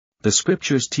The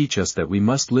scriptures teach us that we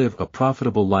must live a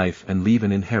profitable life and leave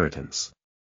an inheritance.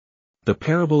 The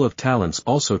parable of talents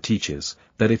also teaches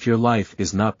that if your life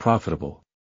is not profitable,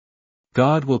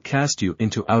 God will cast you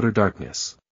into outer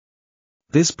darkness.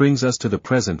 This brings us to the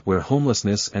present where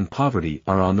homelessness and poverty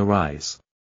are on the rise.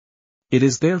 It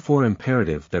is therefore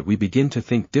imperative that we begin to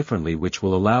think differently, which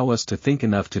will allow us to think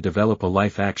enough to develop a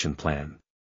life action plan.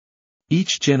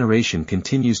 Each generation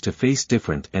continues to face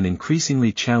different and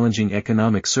increasingly challenging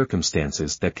economic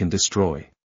circumstances that can destroy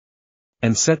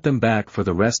and set them back for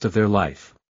the rest of their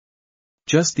life.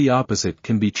 Just the opposite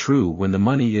can be true when the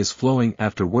money is flowing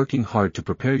after working hard to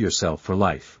prepare yourself for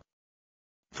life.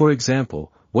 For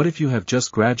example, what if you have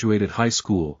just graduated high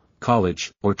school,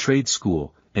 college, or trade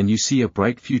school, and you see a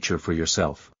bright future for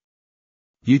yourself?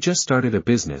 You just started a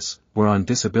business, were on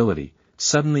disability,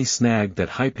 suddenly snagged that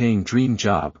high-paying dream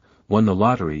job, won the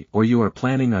lottery, or you are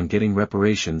planning on getting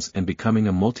reparations and becoming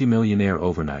a multimillionaire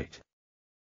overnight.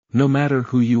 No matter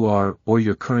who you are or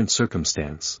your current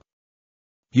circumstance,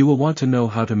 you will want to know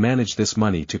how to manage this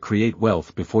money to create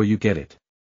wealth before you get it.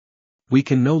 We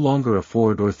can no longer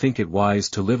afford or think it wise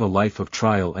to live a life of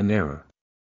trial and error.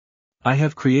 I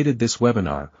have created this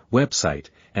webinar, website,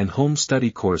 and home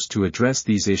study course to address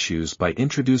these issues by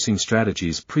introducing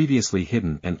strategies previously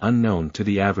hidden and unknown to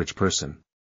the average person.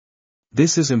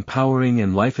 This is empowering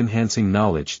and life-enhancing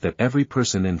knowledge that every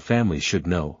person and family should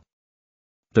know.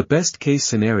 The best-case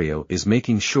scenario is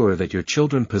making sure that your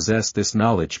children possess this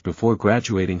knowledge before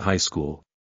graduating high school.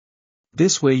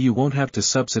 This way you won't have to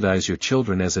subsidize your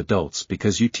children as adults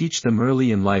because you teach them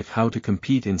early in life how to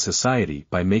compete in society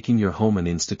by making your home an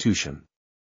institution.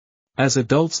 As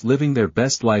adults living their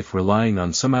best life relying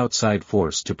on some outside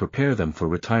force to prepare them for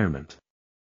retirement.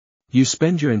 You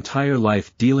spend your entire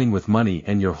life dealing with money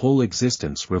and your whole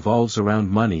existence revolves around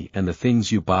money and the things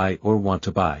you buy or want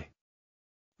to buy.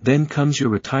 Then comes your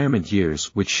retirement years,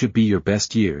 which should be your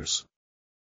best years.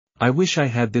 I wish I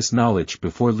had this knowledge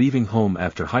before leaving home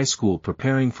after high school,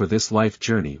 preparing for this life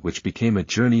journey which became a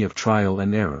journey of trial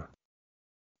and error.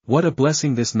 What a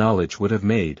blessing this knowledge would have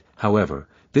made. However,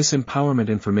 this empowerment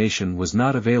information was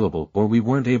not available, or we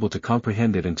weren't able to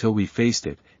comprehend it until we faced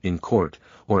it, in court,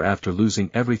 or after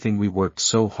losing everything we worked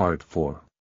so hard for.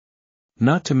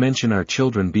 Not to mention our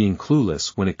children being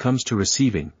clueless when it comes to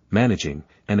receiving, managing,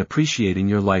 and appreciating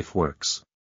your life works.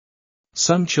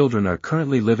 Some children are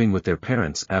currently living with their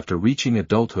parents after reaching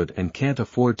adulthood and can't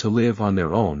afford to live on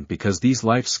their own because these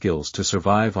life skills to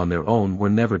survive on their own were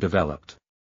never developed.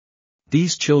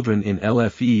 These children in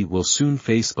LFE will soon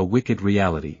face a wicked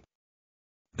reality.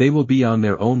 They will be on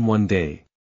their own one day.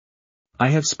 I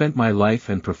have spent my life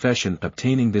and profession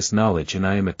obtaining this knowledge, and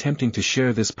I am attempting to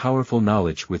share this powerful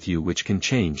knowledge with you, which can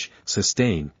change,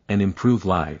 sustain, and improve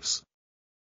lives.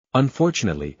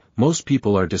 Unfortunately, most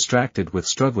people are distracted with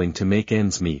struggling to make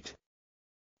ends meet.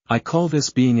 I call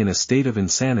this being in a state of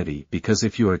insanity because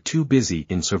if you are too busy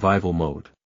in survival mode,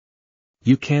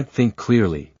 you can't think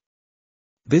clearly.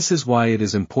 This is why it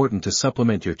is important to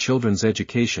supplement your children's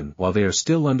education while they are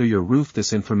still under your roof.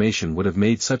 This information would have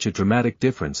made such a dramatic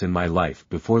difference in my life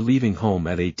before leaving home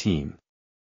at 18.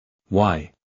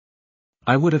 Why?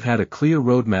 I would have had a clear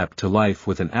roadmap to life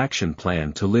with an action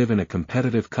plan to live in a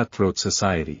competitive, cutthroat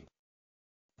society.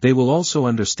 They will also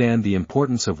understand the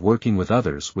importance of working with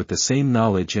others with the same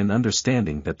knowledge and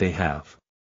understanding that they have.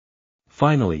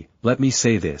 Finally, let me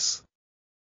say this.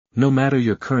 No matter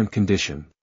your current condition,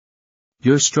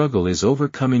 your struggle is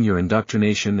overcoming your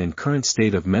indoctrination and current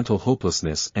state of mental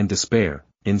hopelessness and despair,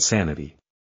 insanity.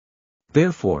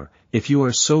 Therefore, if you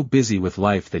are so busy with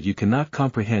life that you cannot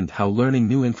comprehend how learning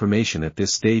new information at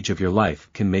this stage of your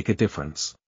life can make a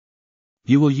difference,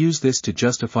 you will use this to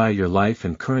justify your life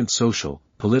and current social,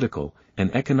 political,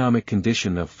 and economic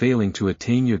condition of failing to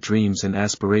attain your dreams and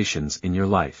aspirations in your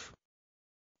life.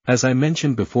 As I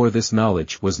mentioned before, this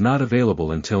knowledge was not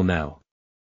available until now.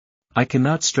 I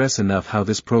cannot stress enough how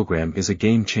this program is a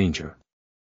game changer.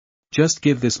 Just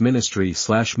give this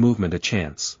ministry/movement a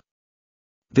chance.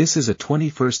 This is a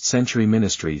 21st century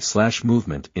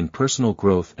ministry/movement in personal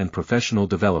growth and professional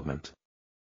development.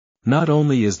 Not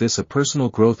only is this a personal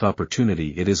growth opportunity,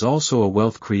 it is also a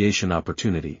wealth creation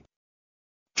opportunity.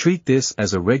 Treat this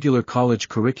as a regular college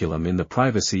curriculum in the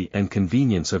privacy and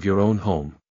convenience of your own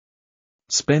home.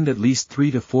 Spend at least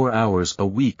 3 to 4 hours a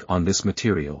week on this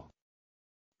material.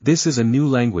 This is a new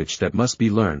language that must be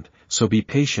learned, so be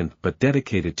patient but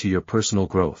dedicated to your personal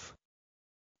growth.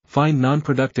 Find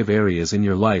non-productive areas in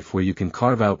your life where you can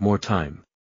carve out more time.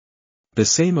 The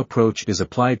same approach is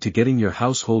applied to getting your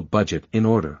household budget in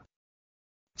order.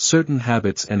 Certain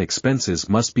habits and expenses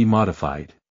must be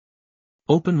modified.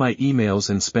 Open my emails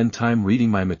and spend time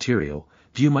reading my material.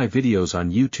 view my videos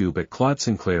on YouTube at Claude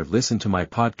Sinclair, listen to my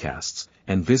podcasts,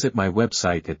 and visit my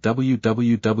website at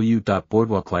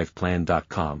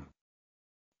www.boardwalklifeplan.com.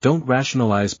 Don't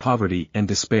rationalize poverty and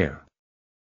despair.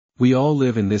 We all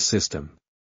live in this system.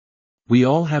 We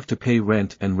all have to pay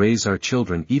rent and raise our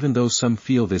children, even though some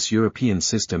feel this European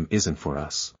system isn't for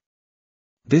us.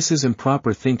 This is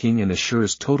improper thinking and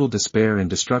assures total despair and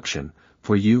destruction,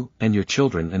 for you and your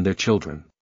children and their children.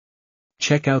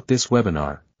 Check out this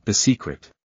webinar, The Secret.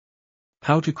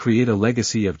 How to create a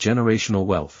legacy of generational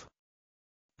wealth.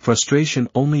 Frustration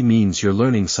only means you're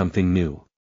learning something new.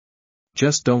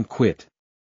 Just don't quit.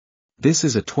 This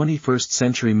is a 21st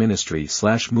century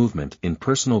ministry/movement in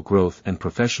personal growth and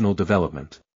professional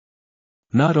development.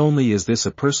 Not only is this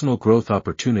a personal growth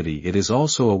opportunity, it is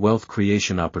also a wealth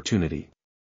creation opportunity.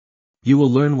 You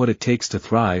will learn what it takes to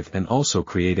thrive and also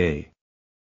create a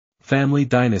family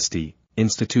dynasty,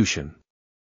 institution.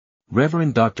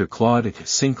 Reverend Dr. Claude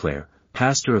Sinclair,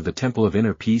 pastor of the Temple of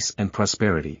Inner Peace and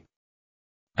Prosperity.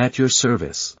 At your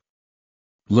service.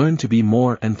 Learn to be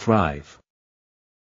more and thrive.